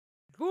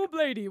Scoob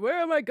lady, where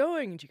am I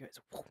going? And she goes,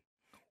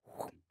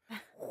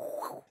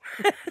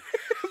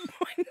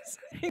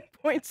 he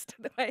points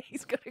to the way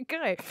he's got to go.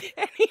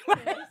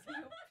 Anyway,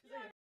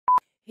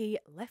 he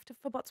left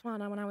for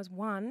Botswana when I was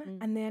 1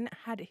 and then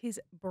had his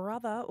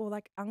brother or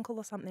like uncle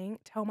or something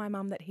tell my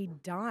mum that he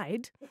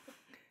died.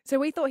 So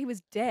we thought he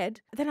was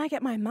dead. Then I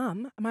get my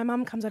mum. My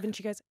mum comes over and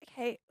she goes,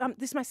 okay,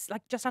 this is my,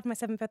 like just after my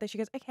 7th birthday. She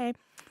goes, okay,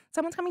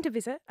 someone's coming to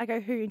visit. I go,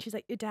 who? And she's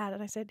like, your dad.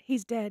 And I said,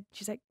 he's dead.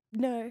 She's like,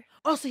 no.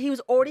 Oh, so he was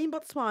already in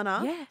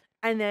Botswana. Yeah.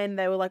 And then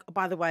they were like, oh,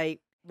 by the way,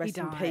 rest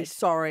in peace.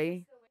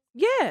 Sorry.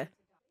 Yeah.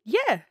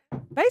 Yeah.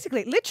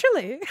 Basically,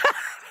 literally.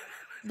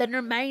 Then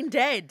remain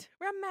dead.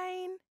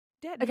 Remain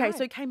dead. Okay, No.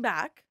 so he came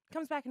back.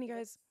 Comes back and he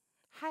goes,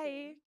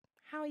 hey,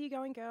 how are you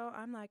going, girl?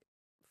 I'm like,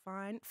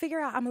 fine. Figure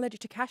out I'm allergic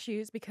to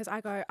cashews because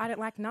I go, I don't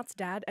like nuts,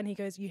 Dad. And he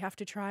goes, you have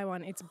to try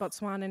one. It's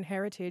Botswanan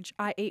heritage.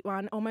 I eat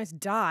one, almost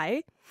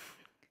die.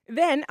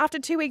 Then after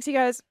 2 weeks, he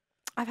goes,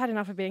 I've had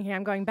enough of being here.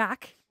 I'm going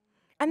back.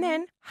 And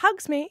then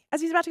hugs me as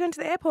he's about to go into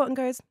the airport and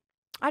goes,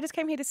 I just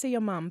came here to see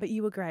your mum, but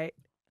you were great.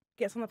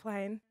 Gets on the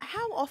plane.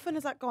 How often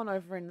has that gone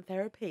over in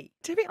therapy?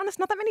 To be honest,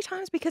 not that many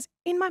times because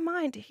in my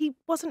mind, he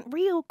wasn't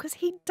real because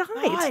he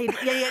died.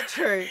 Yeah,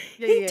 true.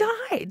 Yeah, He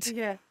died.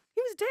 Yeah.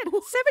 He was dead.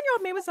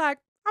 7-year-old me was like,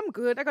 I'm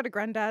good. I got a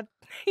granddad.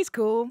 He's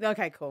cool.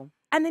 Okay, cool.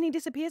 And then he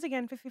disappears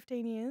again for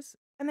 15 years.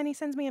 And then he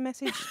sends me a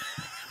message.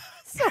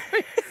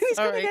 Sorry. He's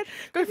gone again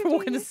Go for a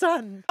walk in the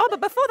sun. Oh, but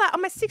before that,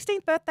 on my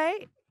 16th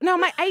birthday, no,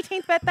 on my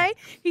 18th birthday,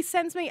 he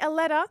sends me a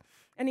letter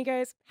and he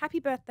goes, happy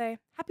birthday,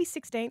 happy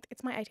 16th.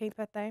 It's my 18th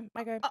birthday.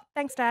 I go,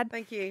 thanks, Dad.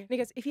 Thank you. And he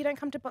goes, if you don't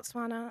come to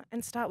Botswana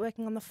and start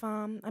working on the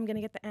farm, I'm going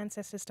to get the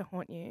ancestors to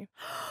haunt you.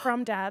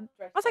 From Dad.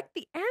 I was like,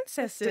 the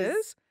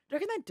ancestors? Do you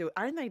reckon they do it?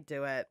 I think they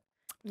do it.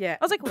 Yeah.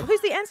 I was like, well,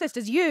 who's the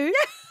ancestors? You?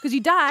 Because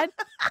you died.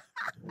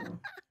 How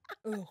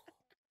do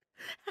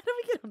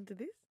we get onto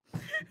this?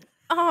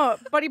 Oh,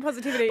 body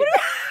positivity. So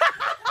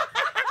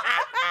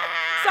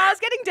I was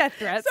getting death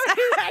threats. So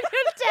he's like,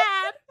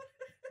 Dad.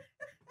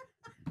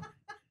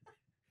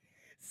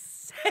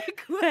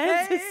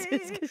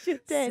 Segue. Because you're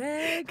dead.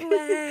 Segue.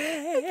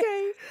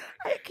 Okay.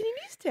 Hey, can you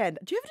do stand?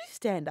 Do you ever do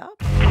stand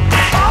up?